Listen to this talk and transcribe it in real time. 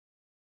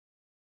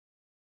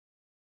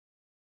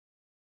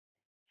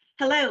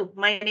Hello,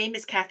 my name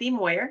is Kathy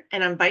Moyer,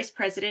 and I'm Vice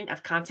President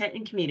of Content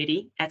and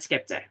Community at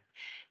SCIPTA.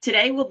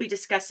 Today, we'll be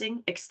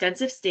discussing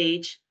extensive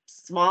stage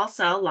small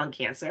cell lung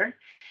cancer,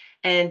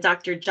 and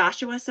Dr.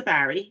 Joshua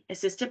Sabari,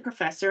 Assistant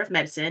Professor of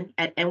Medicine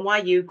at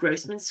NYU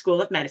Grossman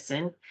School of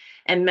Medicine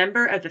and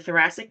member of the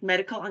Thoracic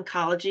Medical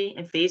Oncology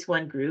and Phase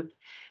 1 group,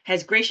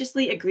 has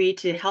graciously agreed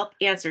to help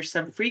answer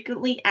some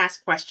frequently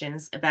asked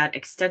questions about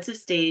extensive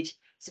stage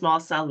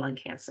small cell lung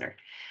cancer.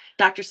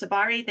 Dr.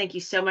 Sabari, thank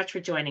you so much for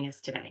joining us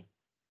today.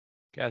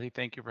 Kathy,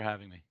 thank you for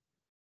having me.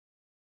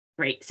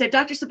 Great. So,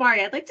 Dr.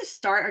 Sabari, I'd like to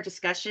start our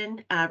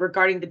discussion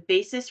regarding the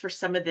basis for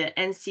some of the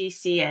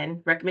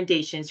NCCN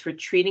recommendations for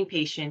treating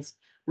patients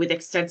with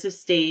extensive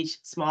stage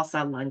small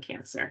cell lung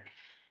cancer.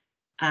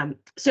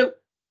 So,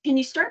 can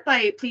you start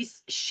by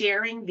please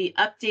sharing the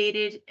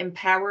updated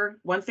Empower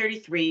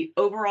 133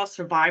 overall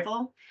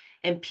survival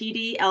and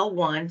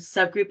PDL1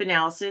 subgroup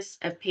analysis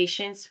of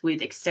patients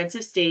with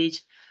extensive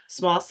stage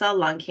small cell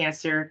lung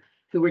cancer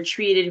who were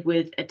treated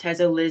with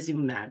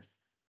atezolizumab?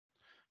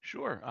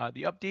 Sure.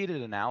 The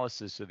updated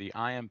analysis of the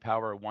IM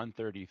Power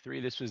 133,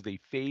 this was the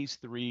phase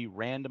 3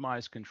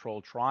 randomized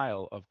controlled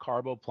trial of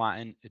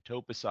carboplatin,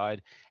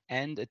 etoposide,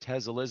 and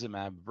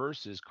atezolizumab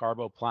versus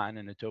carboplatin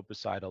and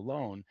etoposide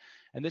alone.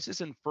 And this is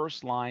in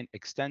first line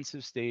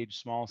extensive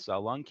stage small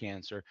cell lung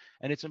cancer.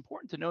 And it's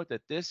important to note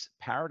that this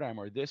paradigm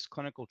or this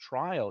clinical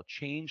trial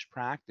changed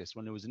practice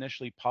when it was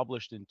initially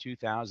published in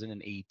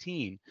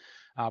 2018.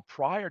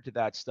 Prior to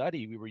that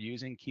study, we were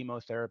using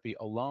chemotherapy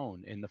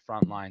alone in the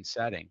frontline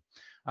setting.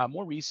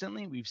 More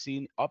recently, we've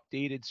seen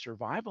updated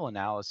survival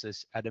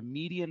analysis at a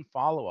median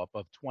follow up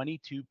of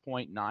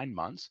 22.9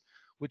 months,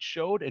 which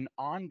showed an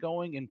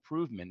ongoing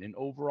improvement in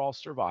overall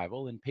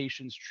survival in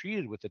patients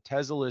treated with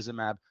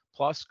atezolizumab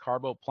plus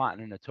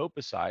carboplatin and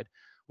etoposide,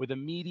 with a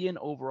median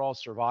overall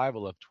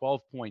survival of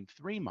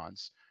 12.3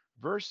 months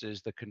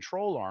versus the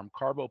control arm,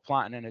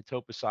 carboplatin and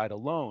etoposide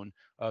alone,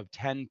 of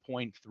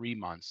 10.3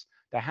 months.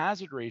 The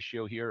hazard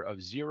ratio here of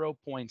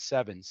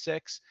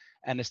 0.76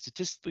 and a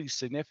statistically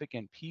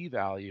significant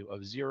p-value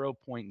of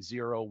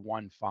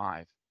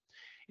 0.015.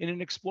 In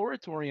an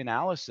exploratory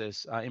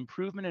analysis,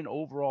 improvement in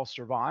overall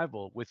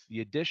survival with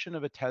the addition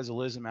of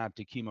atezolizumab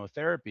to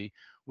chemotherapy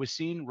was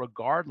seen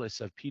regardless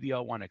of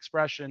PD-L1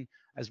 expression,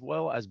 as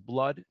well as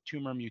blood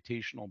tumor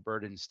mutational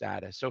burden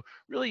status. So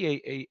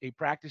really a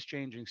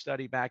practice-changing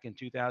study back in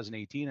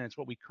 2018, and it's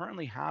what we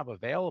currently have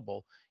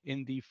available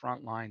in the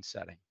frontline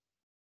setting.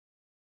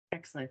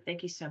 Excellent.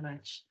 Thank you so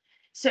much.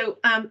 So,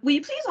 will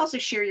you please also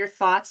share your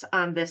thoughts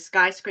on the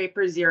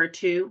Skyscraper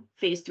 02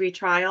 phase 3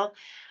 trial,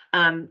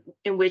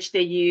 in which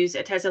they use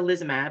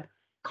atezolizumab,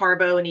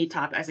 carbo, and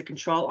ETOP as a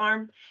control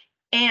arm?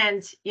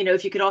 And,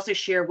 if you could also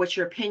share what's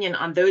your opinion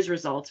on those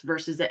results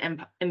versus the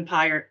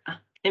Empower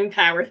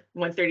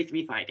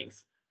 133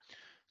 findings.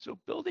 So,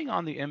 building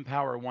on the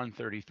Empower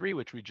 133,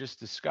 which we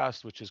just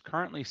discussed, which is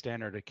currently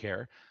standard of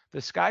care,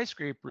 the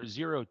Skyscraper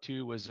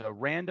 02 was a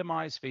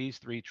randomized phase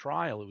 3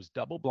 trial. It was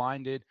double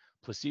blinded,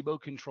 placebo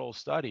controlled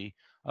study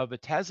of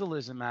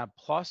atezolizumab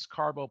plus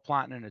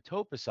carboplatin and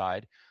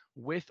etoposide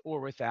with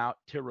or without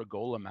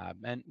tiragolumab.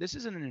 And this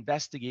is an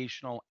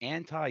investigational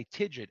anti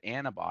TIGIT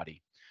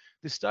antibody.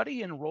 The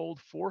study enrolled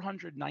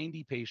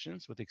 490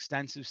 patients with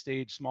extensive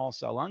stage small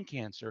cell lung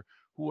cancer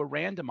who were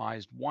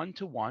randomized 1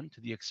 to 1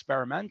 to the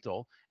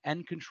experimental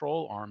and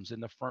control arms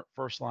in the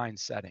first line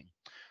setting.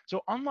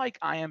 So, unlike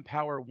IM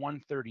Power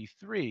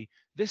 133,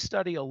 this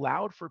study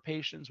allowed for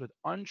patients with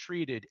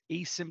untreated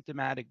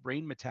asymptomatic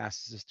brain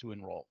metastasis to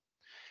enroll.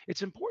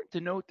 It's important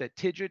to note that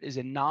TIGIT is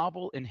a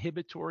novel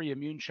inhibitory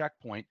immune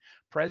checkpoint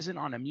present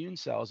on immune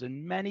cells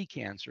in many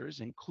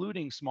cancers,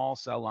 including small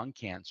cell lung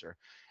cancer.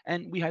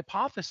 And we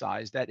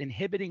hypothesized that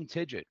inhibiting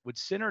TIGIT would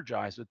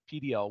synergize with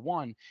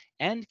PDL1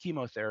 and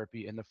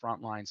chemotherapy in the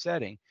frontline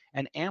setting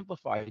and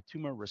amplify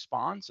tumor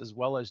response as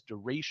well as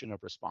duration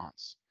of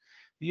response.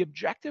 The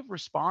objective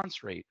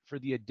response rate for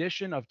the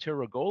addition of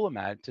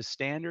tiragolumab to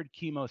standard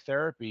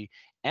chemotherapy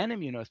and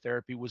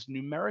immunotherapy was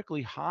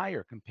numerically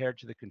higher compared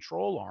to the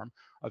control arm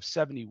of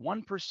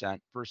 71%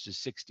 versus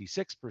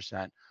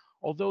 66%,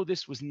 although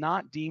this was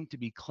not deemed to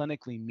be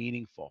clinically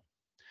meaningful.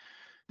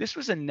 This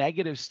was a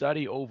negative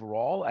study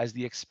overall, as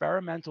the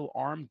experimental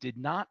arm did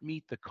not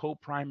meet the co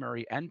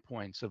primary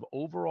endpoints of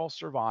overall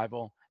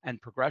survival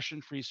and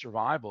progression free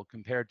survival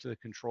compared to the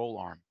control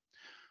arm.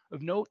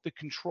 Of note, the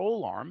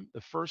control arm,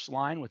 the first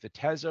line with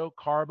atezo,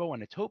 carbo,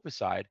 and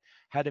etoposide,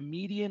 had a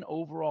median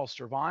overall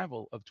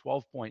survival of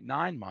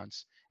 12.9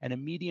 months and a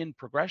median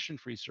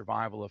progression-free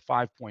survival of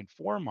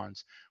 5.4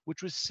 months,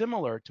 which was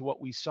similar to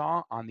what we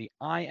saw on the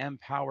IM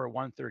Power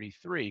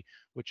 133,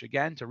 which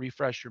again, to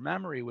refresh your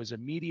memory, was a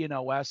median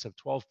OS of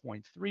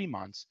 12.3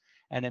 months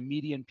and a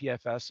median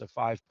PFS of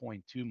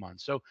 5.2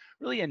 months. So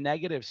really a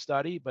negative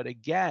study, but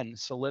again,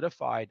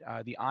 solidified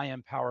the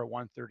IM Power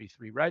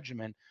 133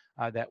 regimen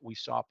that we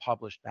saw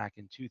published back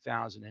in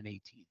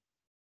 2018.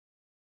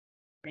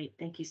 Great.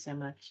 Thank you so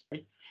much.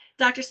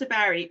 Dr.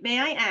 Sabari, may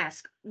I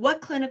ask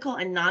what clinical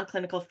and non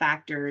clinical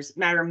factors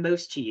matter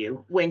most to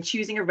you when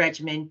choosing a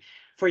regimen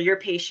for your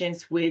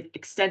patients with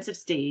extensive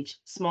stage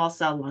small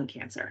cell lung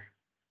cancer?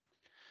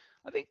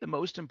 I think the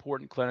most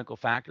important clinical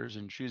factors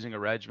in choosing a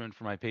regimen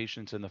for my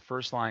patients in the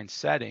first line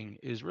setting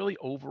is really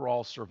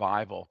overall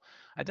survival.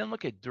 I then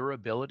look at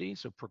durability,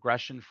 so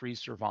progression free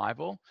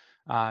survival,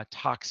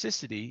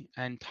 toxicity,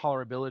 and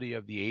tolerability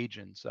of the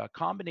agents.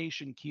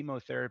 Combination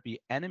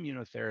chemotherapy and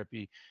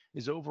immunotherapy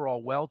is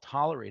overall well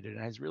tolerated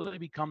and has really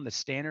become the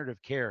standard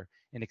of care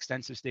in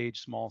extensive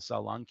stage small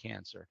cell lung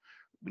cancer.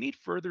 We need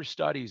further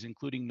studies,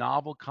 including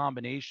novel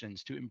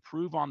combinations, to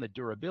improve on the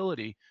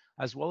durability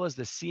as well as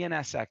the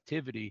CNS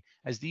activity,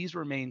 as these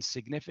remain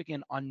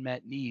significant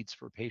unmet needs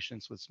for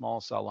patients with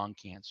small cell lung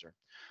cancer.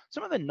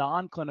 Some of the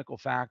non clinical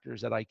factors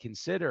that I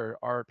consider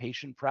are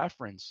patient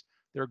preference,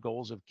 their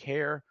goals of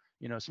care.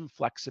 Some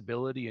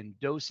flexibility in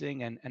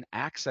dosing and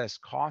access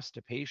cost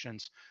to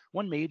patients.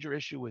 One major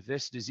issue with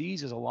this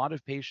disease is a lot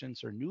of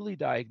patients are newly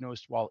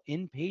diagnosed while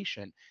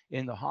inpatient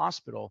in the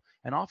hospital,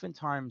 and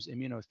oftentimes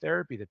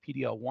immunotherapy, the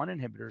PD-L1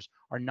 inhibitors,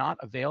 are not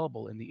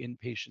available in the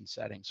inpatient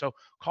setting. So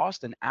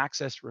cost and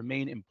access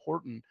remain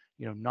important,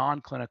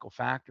 non-clinical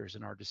factors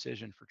in our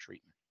decision for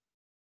treatment.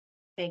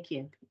 Thank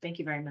you. Thank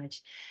you very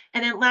much.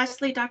 And then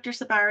lastly, Dr.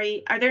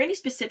 Sabari, are there any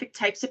specific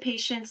types of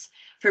patients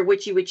for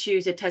which you would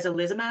choose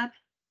atezolizumab?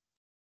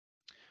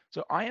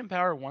 So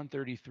IMpower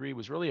 133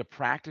 was really a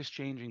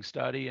practice-changing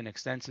study in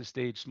extensive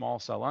stage small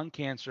cell lung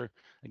cancer,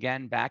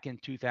 again back in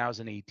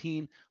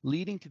 2018,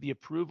 leading to the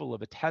approval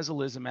of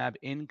atezolizumab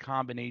in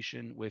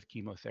combination with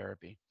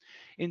chemotherapy.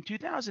 In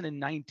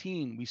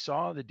 2019, we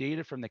saw the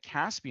data from the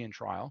Caspian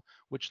trial,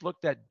 which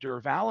looked at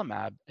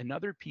durvalumab,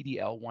 another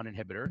PD-L1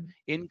 inhibitor,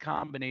 in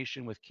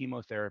combination with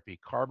chemotherapy,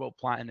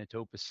 carboplatin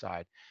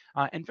etoposide,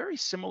 and very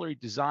similarly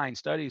designed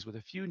studies with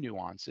a few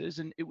nuances.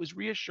 And it was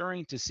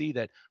reassuring to see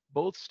that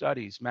both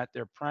studies met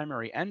their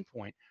primary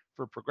endpoint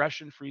for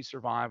progression free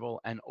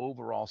survival and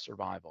overall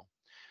survival.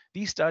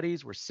 These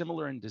studies were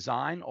similar in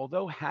design,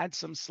 although had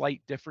some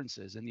slight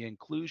differences in the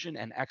inclusion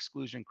and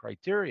exclusion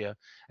criteria,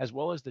 as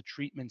well as the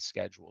treatment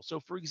schedule. So,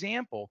 for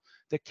example,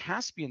 the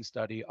Caspian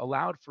study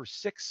allowed for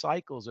 6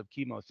 cycles of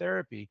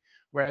chemotherapy,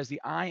 whereas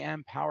the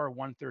IM Power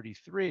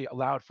 133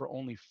 allowed for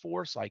only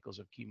 4 cycles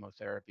of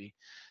chemotherapy.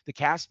 The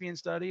Caspian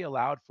study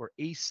allowed for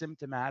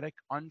asymptomatic,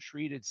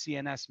 untreated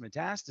CNS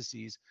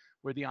metastases,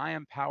 where the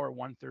IM Power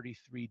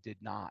 133 did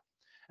not.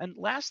 And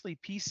lastly,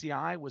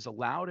 PCI was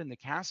allowed in the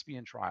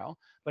Caspian trial,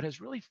 but has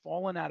really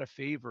fallen out of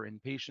favor in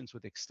patients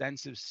with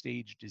extensive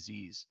stage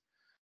disease.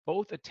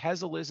 Both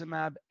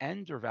atezolizumab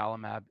and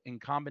durvalumab,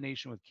 in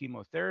combination with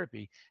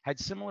chemotherapy, had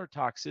similar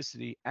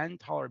toxicity and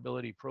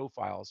tolerability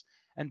profiles,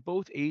 and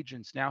both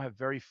agents now have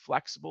very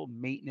flexible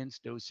maintenance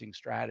dosing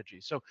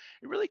strategies. So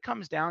it really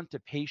comes down to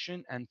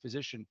patient and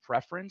physician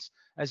preference,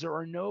 as there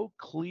are no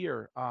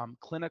clear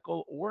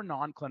clinical or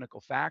non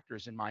clinical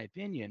factors, in my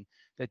opinion,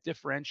 that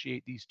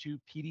differentiate these two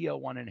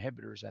PD-L1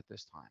 inhibitors at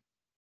this time.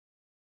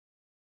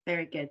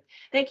 Very good.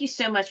 Thank you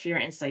so much for your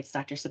insights,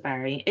 Dr.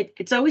 Sabari.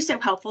 It's always so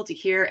helpful to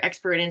hear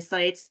expert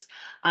insights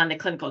on the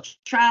clinical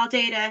trial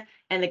data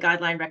and the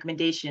guideline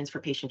recommendations for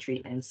patient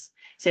treatments.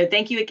 So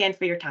thank you again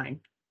for your time.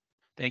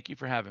 Thank you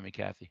for having me,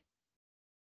 Kathy.